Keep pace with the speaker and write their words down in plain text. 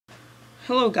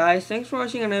Hello guys, thanks for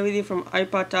watching another video from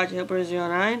iPod Touch Helper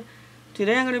 09.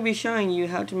 Today I'm going to be showing you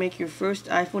how to make your first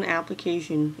iPhone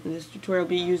application. In this tutorial I'll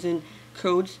be using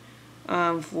codes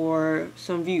for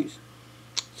some views.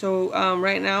 So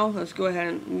right now let's go ahead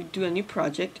and do a new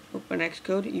project. Open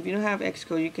Xcode. If you don't have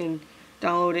Xcode, you can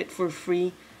download it for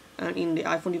free in the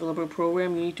iPhone developer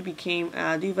program. You need to become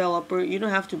a developer. You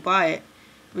don't have to buy it,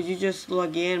 but you just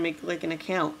log in, make like an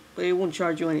account, but it won't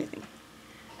charge you anything.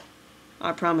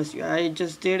 I promise you. I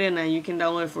just did it and you can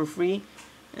download it for free.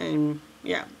 And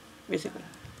yeah, basically.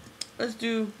 Let's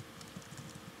do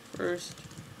first.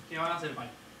 So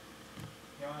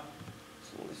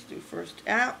let's do first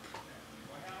app.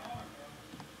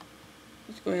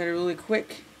 Let's go ahead and really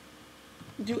quick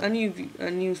do a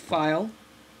new file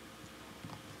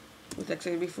with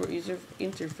XIB for user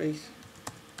interface.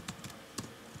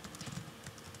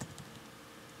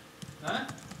 Huh?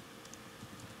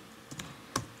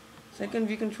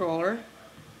 SecondViewController.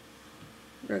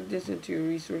 Drag this into your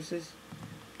resources.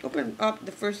 Open up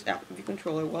the first app view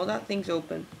controller. While that thing's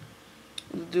open,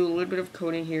 we'll do a little bit of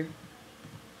coding here.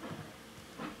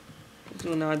 Let's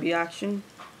do an IB action.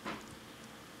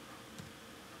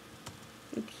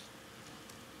 Oops.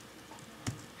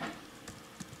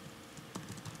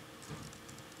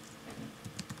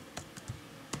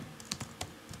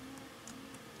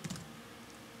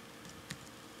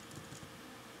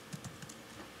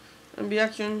 IB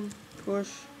action, push,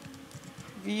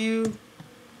 view,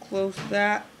 close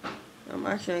that.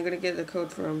 Actually, I'm gonna get the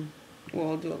code from. Well,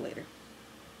 I'll do it later.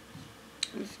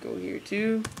 Let's go here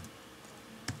too.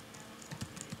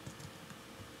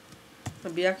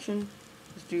 IB action.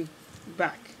 Let's do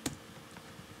back.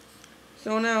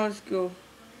 So now let's go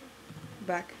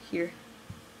back here.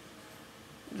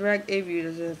 Drag a view.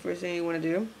 That's the first thing you want to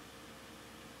do.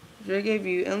 Drag a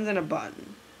view and then a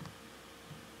button.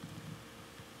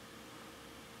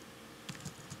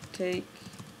 Take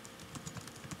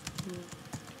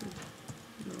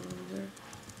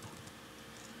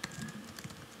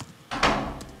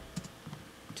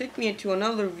me into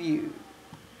another view.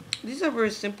 This is a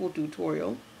very simple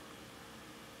tutorial.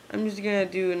 I'm just gonna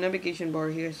do a navigation bar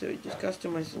here, so just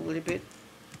customize a little bit.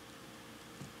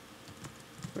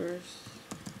 First,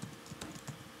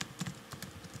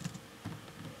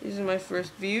 this is my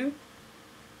first view.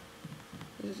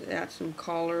 Just add some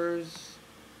colors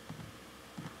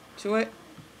to it.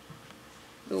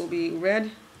 It will be red.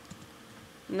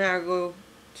 Now go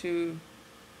to,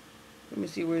 let me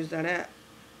see, where's that at?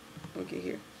 Okay,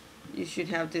 here. You should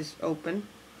have this open.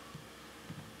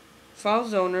 File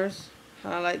zoners,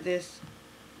 highlight this,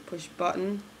 push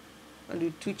button, and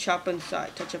do touch up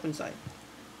inside.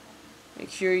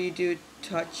 Make sure you do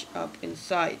touch up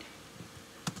inside.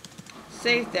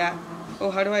 Save that. Oh,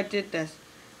 how do I did this?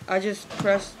 I just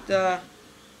press the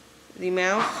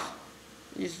mouse.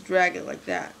 Just drag it like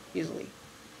that, easily.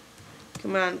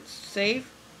 Command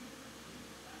save.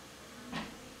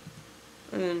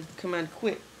 And then command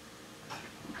quit.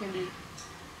 You can do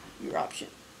your option.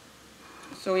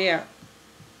 So yeah.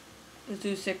 Let's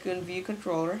do second view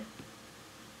controller.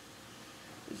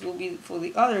 This will be for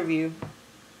the other view.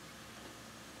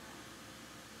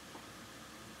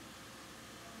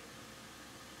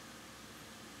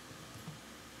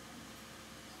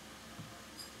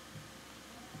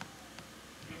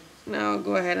 Now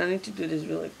go ahead, I need to do this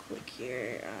really quick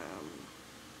here.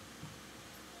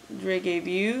 Drag a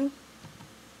view,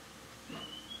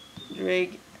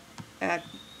 drag at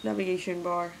navigation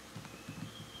bar,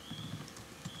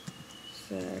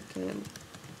 second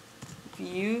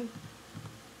view.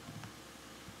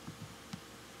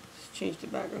 Let's change the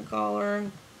background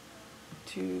color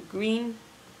to green.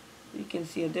 You can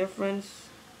see a difference.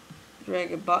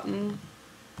 Drag a button,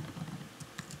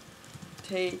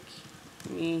 take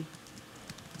me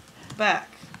back.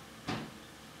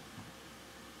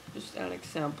 Just an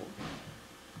example.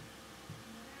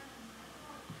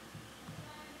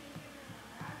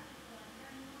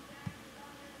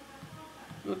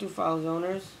 Go to file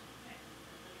zoners.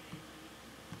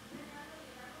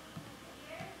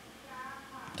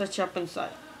 Touch up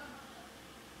inside.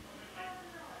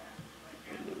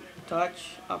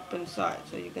 Touch up inside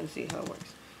so you can see how it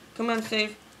works. Command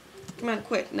save. Command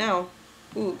quit. Now,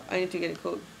 ooh, I need to get a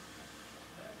code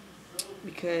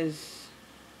because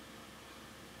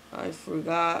I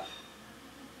forgot.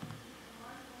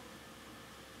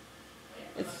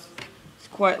 It's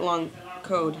quite long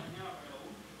code.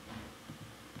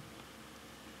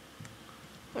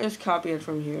 I'll just copy it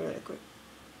from here really quick.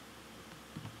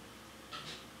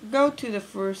 Go to the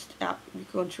first app,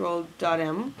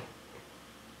 control.m.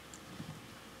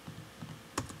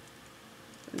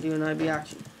 do an IB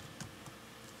action.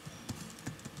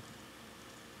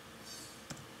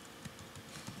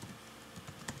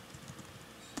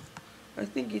 I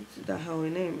think it's that how I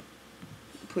name it.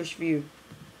 Push view.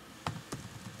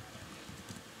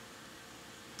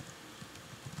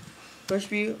 Push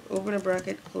view, open a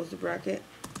bracket, close the bracket.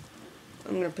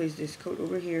 I'm going to paste this code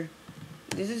over here.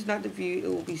 This is not the view, it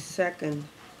will be SecondViewController.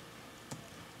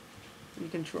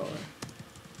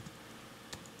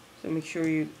 So make sure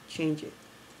you change it.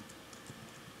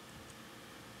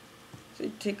 So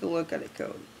take a look at the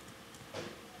code.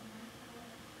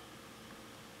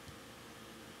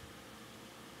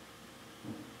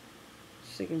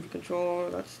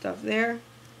 SecondViewController, that stuff there.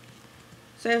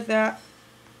 Save that.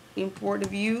 Import the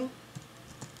view.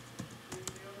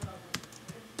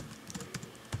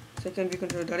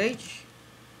 SecondViewController.h.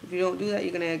 If you don't do that,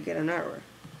 you're gonna get an error.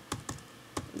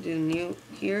 Do new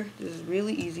here. This is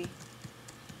really easy.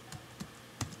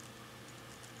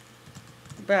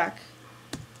 Back.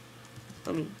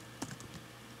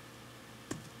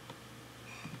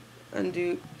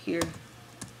 Undo here.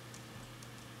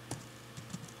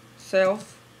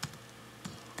 Self.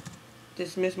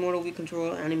 Dismiss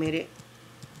ModalViewController. Animate it.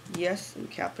 Yes, and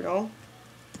capital.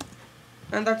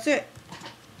 And that's it.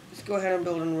 Let's go ahead and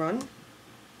build and run.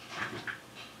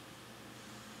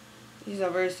 This is a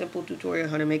very simple tutorial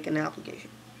how to make an application.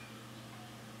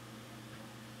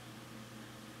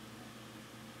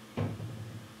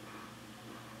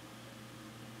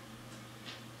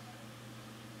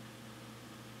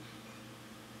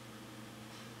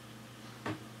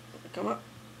 Come up.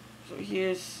 So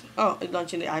here's, it's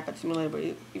launching the iPad simulator, but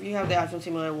if you have the iPhone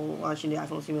simulator, we'll launch in the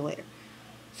iPhone simulator.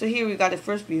 So here we got the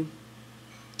first view.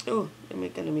 Oh, I'm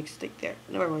making a mistake there.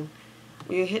 Never mind.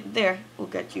 When you hit there, we'll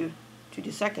get you to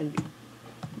the second view.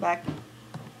 Back.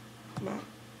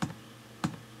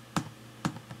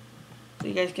 So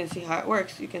you guys can see how it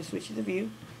works. You can switch the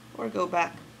view or go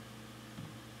back.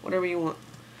 Whatever you want.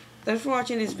 Thanks for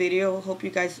watching this video. Hope you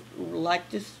guys like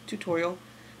this tutorial.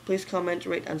 Please comment,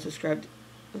 rate, and subscribe.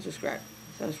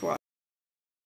 Thanks for watching.